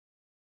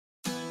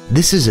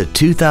This is a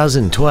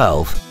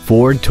 2012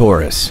 Ford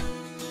Taurus.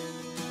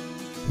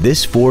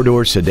 This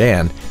four-door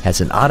sedan has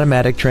an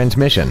automatic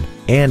transmission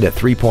and a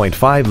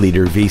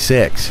 3.5-liter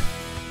V6.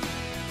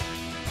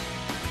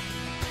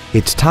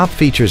 Its top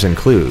features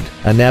include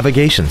a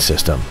navigation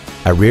system,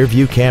 a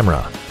rear-view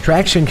camera,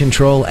 traction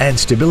control and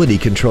stability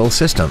control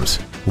systems,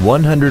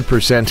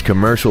 100%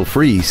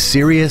 commercial-free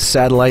Sirius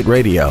satellite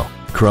radio,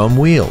 chrome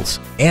wheels,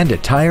 and a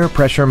tire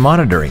pressure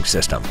monitoring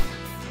system.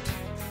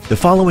 The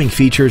following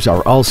features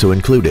are also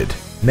included: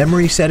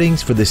 memory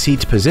settings for the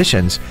seat's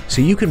positions so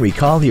you can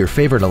recall your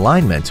favorite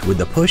alignments with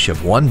the push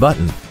of one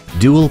button,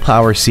 dual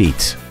power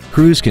seats,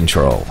 cruise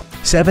control,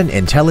 7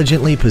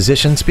 intelligently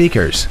positioned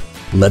speakers,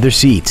 leather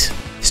seats,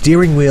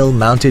 steering wheel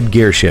mounted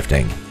gear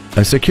shifting,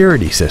 a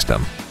security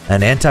system,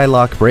 an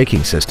anti-lock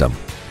braking system,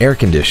 air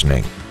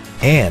conditioning,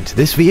 and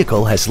this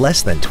vehicle has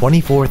less than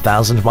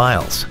 24,000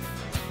 miles.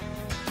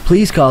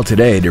 Please call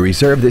today to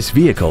reserve this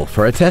vehicle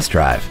for a test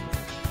drive.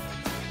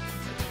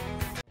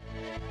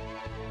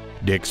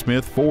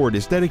 DickSmithFord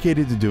is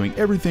dedicated to doing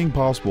everything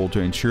possible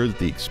to ensure that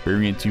the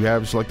experience you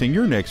have selecting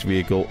your next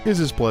vehicle is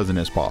as pleasant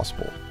as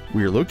possible.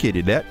 We are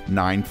located at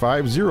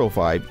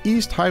 9505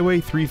 East Highway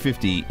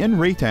 350 in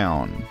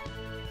Raytown.